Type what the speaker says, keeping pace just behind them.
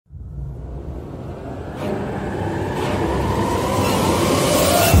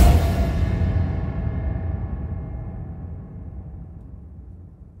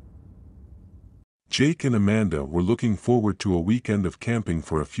Jake and Amanda were looking forward to a weekend of camping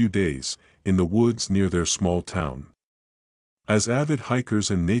for a few days, in the woods near their small town. As avid hikers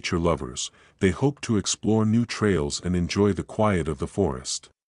and nature lovers, they hoped to explore new trails and enjoy the quiet of the forest.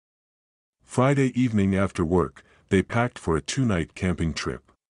 Friday evening after work, they packed for a 2-night camping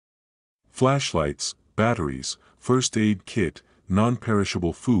trip. Flashlights, batteries, first aid kit,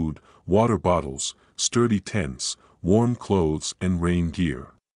 non-perishable food, water bottles, sturdy tents, warm clothes and rain gear.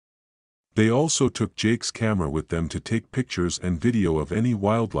 They also took Jake's camera with them to take pictures and video of any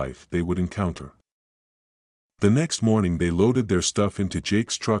wildlife they would encounter. The next morning they loaded their stuff into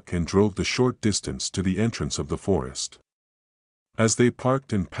Jake's truck and drove the short distance to the entrance of the forest. As they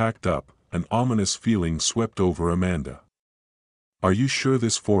parked and packed up, an ominous feeling swept over Amanda. "Are you sure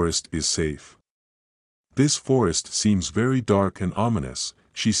this forest is safe? This forest seems very dark and ominous,"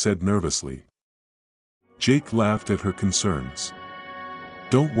 she said nervously. Jake laughed at her concerns.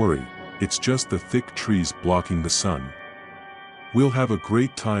 "Don't worry, it's just the thick trees blocking the sun. We'll have a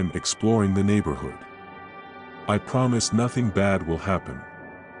great time exploring the neighborhood. I promise nothing bad will happen."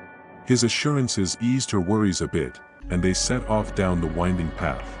 His assurances eased her worries a bit, and they set off down the winding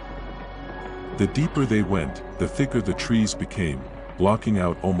path. The deeper they went, the thicker the trees became, blocking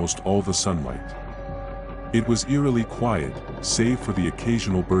out almost all the sunlight. It was eerily quiet, save for the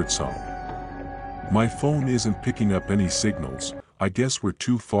occasional birdsong. "My phone isn't picking up any signals, I guess we're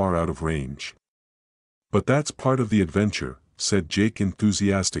too far out of range." "But that's part of the adventure," said Jake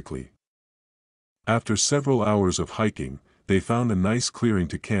enthusiastically. After several hours of hiking, they found a nice clearing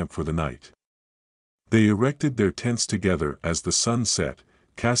to camp for the night. They erected their tents together as the sun set,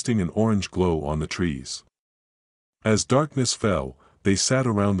 casting an orange glow on the trees. As darkness fell, they sat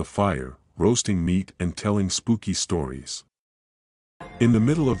around the fire, roasting meat and telling spooky stories. In the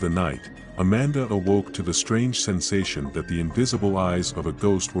middle of the night, Amanda awoke to the strange sensation that the invisible eyes of a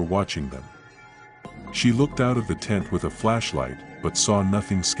ghost were watching them. She looked out of the tent with a flashlight, but saw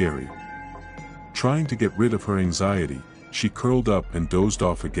nothing scary. Trying to get rid of her anxiety, she curled up and dozed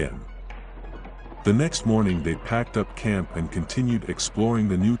off again. The next morning they packed up camp and continued exploring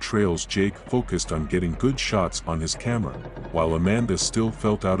the new trails. Jake focused on getting good shots on his camera, while Amanda still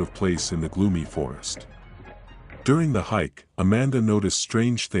felt out of place in the gloomy forest. During the hike, Amanda noticed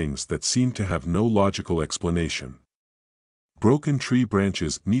strange things that seemed to have no logical explanation. Broken tree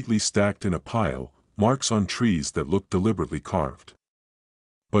branches neatly stacked in a pile, marks on trees that looked deliberately carved.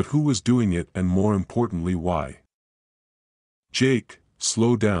 But who was doing it, and more importantly why? "Jake,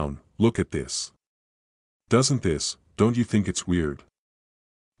 slow down, look at this. Don't you think it's weird?"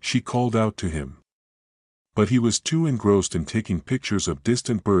 she called out to him. But he was too engrossed in taking pictures of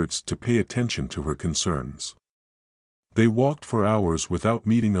distant birds to pay attention to her concerns. They walked for hours without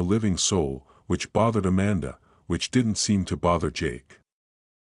meeting a living soul, which bothered Amanda, which didn't seem to bother Jake.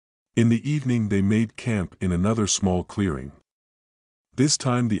 In the evening they made camp in another small clearing. This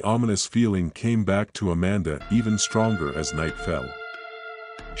time the ominous feeling came back to Amanda even stronger as night fell.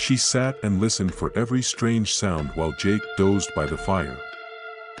 She sat and listened for every strange sound while Jake dozed by the fire.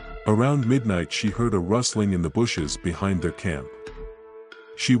 Around midnight she heard a rustling in the bushes behind their camp.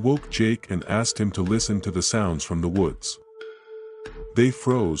 She woke Jake and asked him to listen to the sounds from the woods. They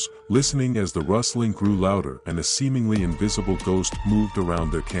froze, listening as the rustling grew louder and a seemingly invisible ghost moved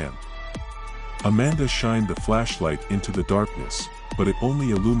around their camp. Amanda shined the flashlight into the darkness, but it only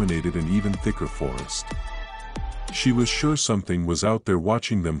illuminated an even thicker forest. She was sure something was out there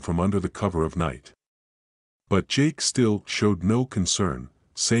watching them from under the cover of night. But Jake still showed no concern,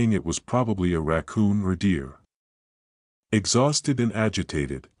 saying it was probably a raccoon or deer. Exhausted and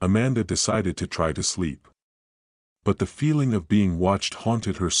agitated, Amanda decided to try to sleep. But the feeling of being watched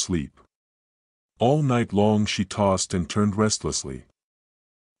haunted her sleep. All night long she tossed and turned restlessly.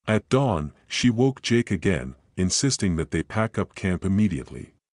 At dawn, she woke Jake again, insisting that they pack up camp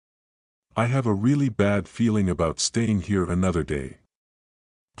immediately. "I have a really bad feeling about staying here another day.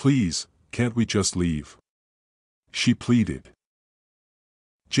 Please, can't we just leave?" she pleaded.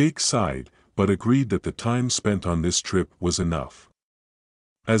 Jake sighed, but agreed that the time spent on this trip was enough.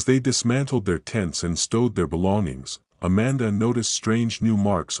 As they dismantled their tents and stowed their belongings, Amanda noticed strange new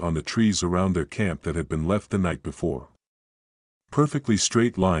marks on the trees around their camp that had been left the night before. Perfectly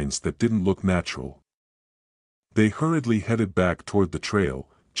straight lines that didn't look natural. They hurriedly headed back toward the trail,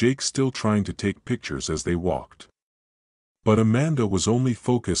 Jake still trying to take pictures as they walked. But Amanda was only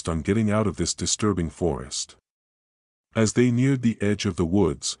focused on getting out of this disturbing forest. As they neared the edge of the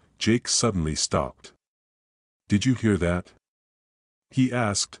woods, Jake suddenly stopped. "Did you hear that?" he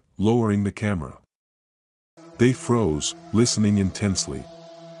asked, lowering the camera. They froze, listening intensely.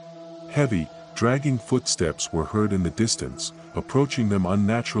 Heavy, Dragging footsteps were heard in the distance, approaching them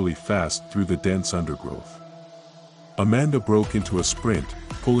unnaturally fast through the dense undergrowth. Amanda broke into a sprint,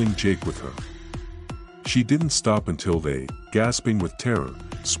 pulling Jake with her. She didn't stop until they, gasping with terror,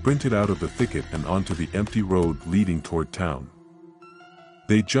 sprinted out of the thicket and onto the empty road leading toward town.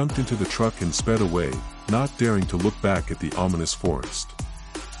 They jumped into the truck and sped away, not daring to look back at the ominous forest.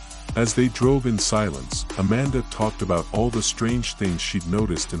 As they drove in silence, Amanda talked about all the strange things she'd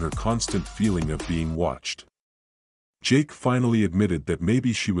noticed in her constant feeling of being watched. Jake finally admitted that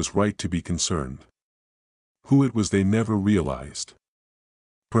maybe she was right to be concerned. Who it was they never realized.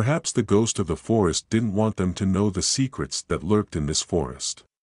 Perhaps the ghost of the forest didn't want them to know the secrets that lurked in this forest.